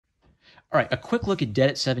All right, a quick look at Dead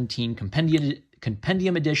at 17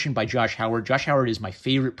 Compendium Edition by Josh Howard. Josh Howard is my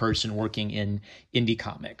favorite person working in indie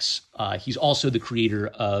comics. He's also the creator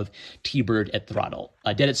of T-Bird at Throttle.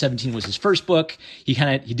 Dead at 17 was his first book. He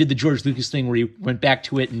did the George Lucas thing where he went back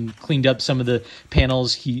to it and cleaned up some of the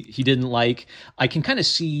panels he didn't like. I can kind of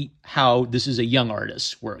see how this is a young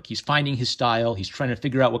artist's work. He's finding his style. He's trying to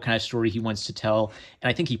figure out what kind of story he wants to tell, and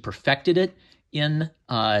I think he perfected it in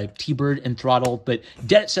T-Bird and Throttle, but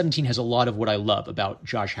Dead at 17 has a lot of what I love about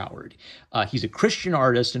Josh Howard. He's a Christian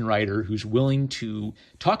artist and writer who's willing to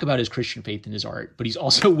talk about his Christian faith in his art, but he's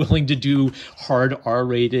also willing to do hard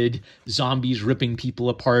R-rated zombies ripping people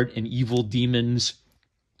apart and evil demons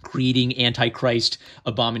creating antichrist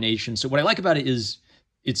abominations. So what I like about it is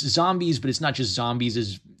it's zombies, but it's not just zombies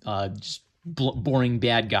as just boring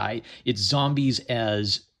bad guy. It's zombies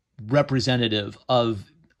as representative of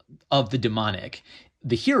the demonic.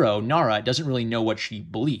 The hero, Nara, doesn't really know what she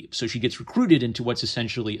believes. So she gets recruited into what's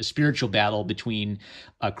essentially a spiritual battle between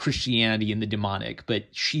Christianity and the demonic. But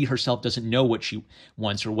she herself doesn't know what she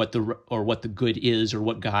wants or what the good is or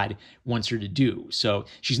what God wants her to do. So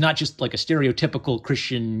she's not just like a stereotypical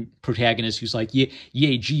Christian protagonist who's like,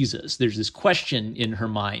 yay, Jesus. There's this question in her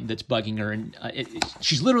mind that's bugging her. And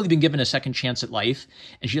she's literally been given a second chance at life,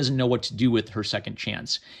 and she doesn't know what to do with her second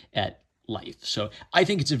chance at life. So I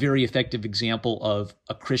think it's a very effective example of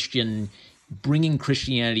a Christian bringing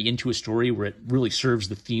Christianity into a story where it really serves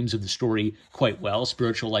the themes of the story quite well,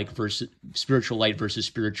 spiritual light versus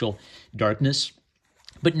spiritual darkness,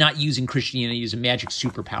 but not using Christianity as a magic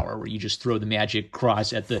superpower where you just throw the magic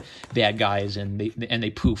cross at the bad guys and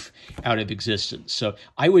they poof out of existence. So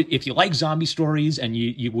I would, if you like zombie stories and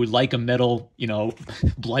you would like a metal,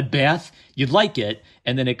 bloodbath, you'd like it.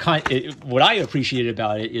 And then what I appreciated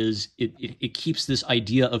about it is it keeps this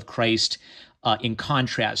idea of Christ in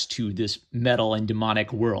contrast to this metal and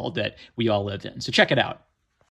demonic world that we all live in. So check it out.